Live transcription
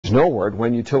There's no word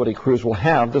when utility crews will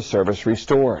have the service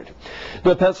restored.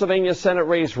 The Pennsylvania Senate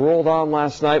race rolled on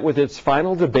last night with its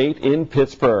final debate in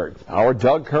Pittsburgh. Our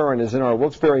Doug Curran is in our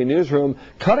Wbre newsroom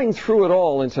cutting through it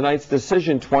all in tonight's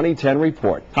Decision 2010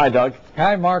 report. Hi, Doug.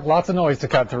 Hi, Mark. Lots of noise to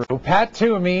cut through. Pat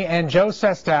Toomey and Joe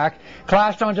Sestak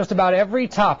clashed on just about every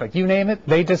topic. You name it,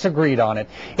 they disagreed on it.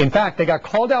 In fact, they got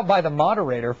called out by the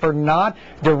moderator for not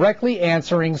directly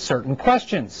answering certain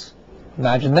questions.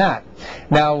 Imagine that.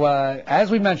 Now, as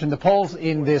we mentioned, the polls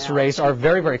in this race are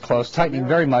very, very close, tightening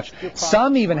very much.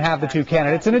 Some even have the two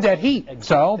candidates in a dead heat.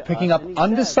 So picking up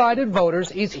undecided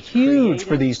voters is huge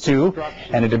for these two,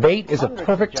 and a debate is a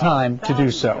perfect time to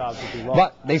do so.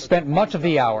 But they spent much of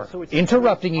the hour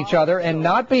interrupting each other and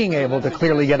not being able to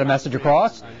clearly get a message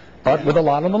across. But with a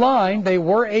lot on the line, they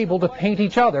were able to paint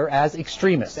each other as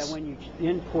extremists.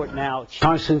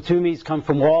 Congressman Toomey's come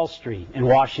from Wall Street in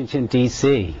Washington,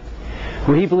 D.C.,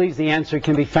 where he believes the answer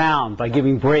can be found by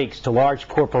giving breaks to large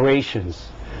corporations,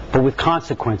 but with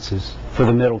consequences for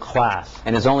the middle class.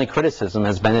 And his only criticism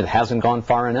has been it hasn't gone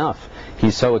far enough.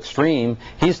 He's so extreme,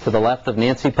 he's to the left of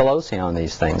Nancy Pelosi on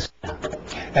these things.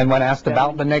 And when asked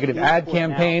about the negative ad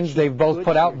campaigns they've both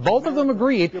put out, both of them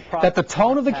agreed that the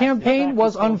tone of the campaign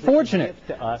was unfortunate.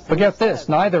 But get this,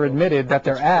 neither admitted that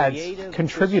their ads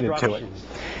contributed to it.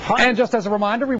 And just as a reminder,